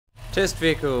Test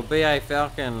vehicle, BA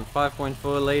Falcon,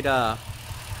 5.4 litre.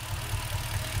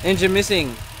 Engine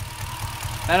missing.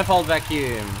 Manifold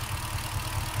vacuum.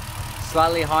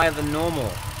 Slightly higher than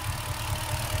normal.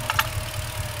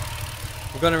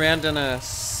 We've gone around done a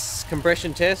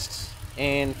compression test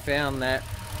and found that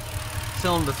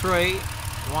cylinder 3,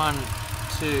 1,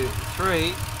 2,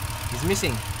 3 is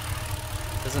missing.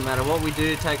 Doesn't matter what we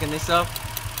do, taking this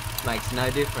off, makes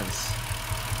no difference.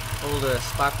 All the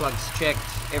spark plugs checked,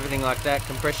 everything like that.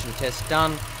 Compression test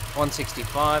done.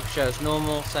 165 shows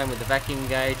normal. Same with the vacuum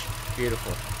gauge.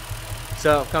 Beautiful.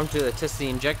 So I've come to test the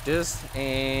injectors,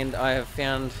 and I have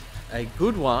found a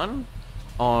good one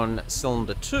on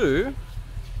cylinder 2,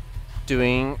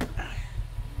 doing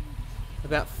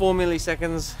about 4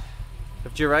 milliseconds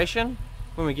of duration.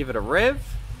 When we give it a rev,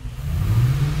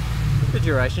 the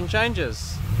duration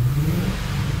changes,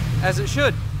 as it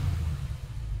should.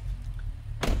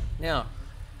 Now,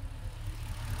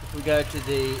 if we go to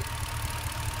the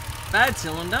bad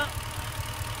cylinder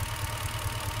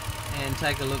and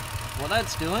take a look what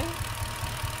that's doing,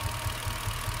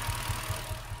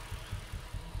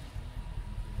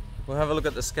 we'll have a look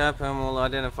at the scope and we'll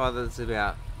identify that it's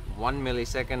about 1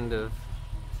 millisecond of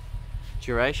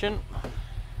duration.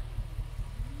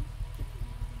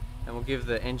 And we'll give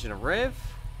the engine a rev.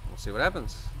 We'll see what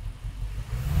happens.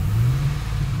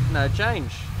 No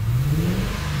change.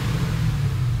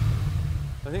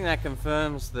 I think that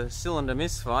confirms the cylinder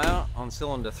misfire on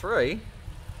cylinder 3.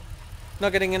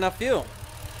 Not getting enough fuel,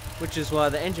 which is why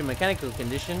the engine mechanical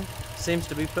condition seems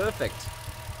to be perfect.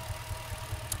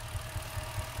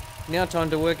 Now time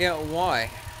to work out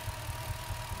why.